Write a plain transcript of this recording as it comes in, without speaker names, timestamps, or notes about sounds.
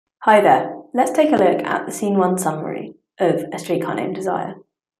Hi there, let's take a look at the Scene 1 summary of A Streetcar Named Desire.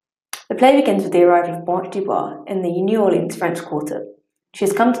 The play begins with the arrival of Blanche Dubois in the New Orleans French Quarter. She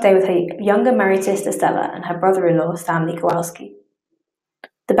has come to stay with her younger married sister Stella and her brother-in-law Stanley Kowalski.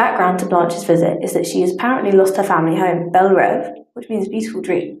 The background to Blanche's visit is that she has apparently lost her family home, Belle Rêve, which means beautiful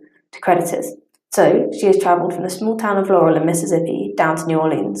dream, to creditors. So she has travelled from the small town of Laurel in Mississippi down to New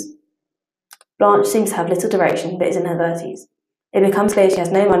Orleans. Blanche seems to have little direction but is in her 30s. It becomes clear she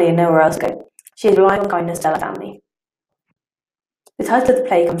has no money and nowhere else to go. She is relying on the kindness of Stella family. The title of the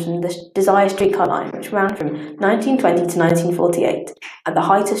play comes from the Desire streetcar line, which ran from 1920 to 1948, at the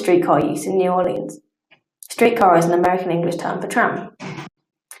height of streetcar use in New Orleans. Streetcar is an American English term for tram.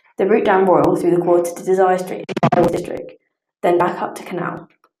 The route down Royal through the quarter to Desire Street, district, then back up to Canal.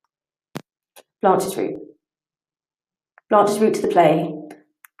 Blanche's route to the play.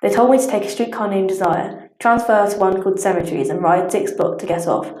 They told me to take a streetcar named Desire, transfer to one called Cemeteries, and ride 6 blocks to get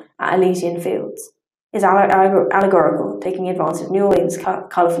off at Elysian Fields. Is allegorical, taking advantage of New Orleans'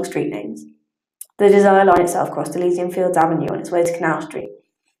 colourful street names. The Desire line itself crossed Elysian Fields Avenue on its way to Canal Street.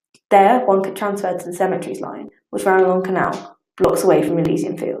 There, one could transfer to the Cemeteries line, which ran along Canal, blocks away from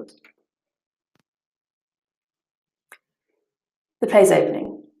Elysian Fields. The play's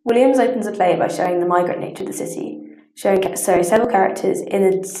opening. Williams opens the play by showing the migrant nature of the city, showing several characters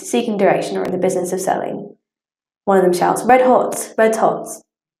in the seeking direction or in the business of selling. One of them shouts, "Red Hots! Red Hots!"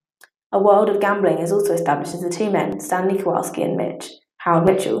 A world of gambling is also established as the two men, Stanley Kowalski and Harold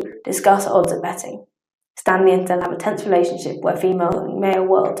Mitchell, discuss odds at betting. Stanley and Stella have a tense relationship where female and male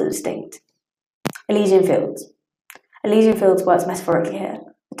worlds are distinct. Elysian Fields. Elysian Fields works metaphorically here.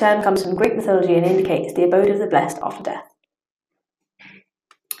 The term comes from Greek mythology and indicates the abode of the blessed after death.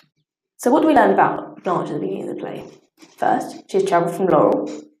 So what do we learn about Blanche at the beginning of the play? First, she has travelled from Laurel.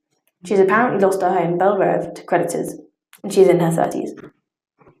 She has apparently lost her home, Belle Rêve, to creditors, and she is in her 30s.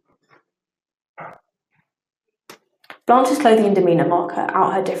 Blanche's clothing and demeanour mark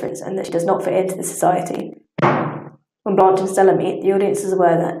out her difference and that she does not fit into the society. When Blanche and Stella meet, the audience is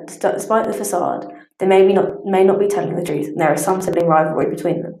aware that, despite the facade, they may not be telling the truth, and there is some sibling rivalry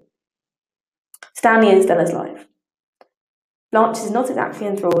between them. Stanley and Stella's life. Blanche is not exactly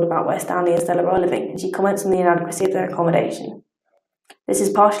enthralled about where Stanley and Stella are living, and she comments on the inadequacy of their accommodation. This is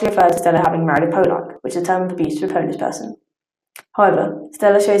partially referred to Stella having married a Polak, which is a term of abuse to a Polish person. However,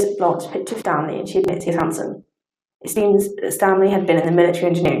 Stella shows Blanche a picture of Stanley and she admits he is handsome. It seems that Stanley had been in the military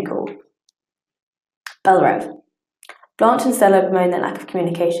engineering corps. Belle Rêve. Blanche and Stella bemoan their lack of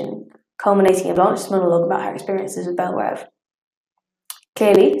communication, culminating in Blanche's monologue about her experiences with Belle Rêve.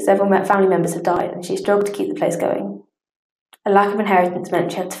 Clearly, several family members have died and she struggled to keep the place going. A lack of inheritance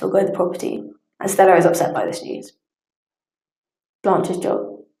meant she had to forego the property, and Stella is upset by this news. Blanche's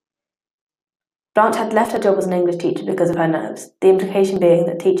job. Blanche had left her job as an English teacher because of her nerves, the implication being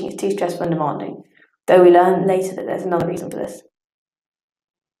that teaching is too stressful and demanding, though we learn later that there's another reason for this.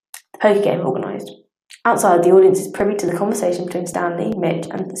 The poker game organised. Outside, the audience is privy to the conversation between Stanley, Mitch,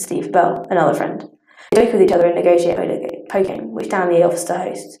 and Steve Bell, another friend. They joke with each other and negotiate a poker game, which Stanley offers to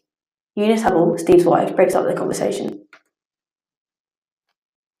host. Eunice Hubble, Steve's wife, breaks up the conversation.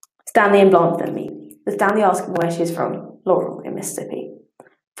 Stanley and Blanche then meet, with Stanley asking where she is from, Laurel, in Mississippi.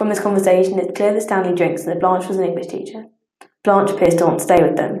 From this conversation, it's clear that Stanley drinks and that Blanche was an English teacher. Blanche appears to want to stay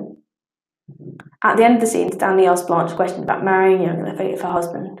with them. At the end of the scene, Stanley asks Blanche a question about marrying young and the fate of her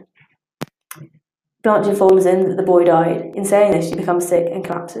husband. Blanche informs him that the boy died. In saying this, she becomes sick and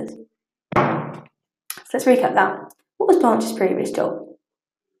collapses. So let's recap that. What was Blanche's previous job?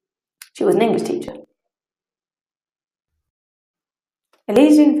 She was an English teacher.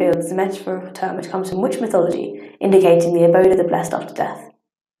 Elysian Fields is a metaphorical term which comes from which mythology, indicating the abode of the blessed after death?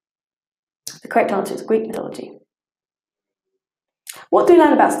 The correct answer is Greek mythology. What do we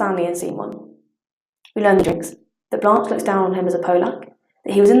learn about Stanley in Scene 1? We learn the drinks, that Blanche looks down on him as a Polak,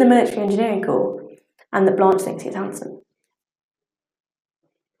 that he was in the military engineering corps, and that Blanche thinks he is handsome.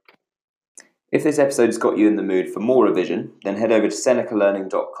 If this episode has got you in the mood for more revision, then head over to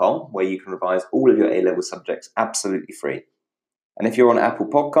senecalearning.com where you can revise all of your A-level subjects absolutely free. And if you're on Apple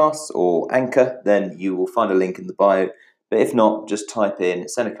Podcasts or Anchor, then you will find a link in the bio. But if not, just type in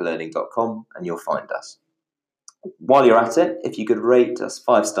senecalearning.com and you'll find us. While you're at it, if you could rate us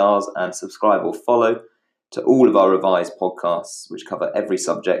 5 stars and subscribe or follow to all of our revised podcasts, which cover every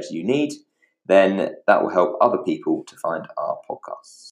subject you need, then that will help other people to find our podcasts.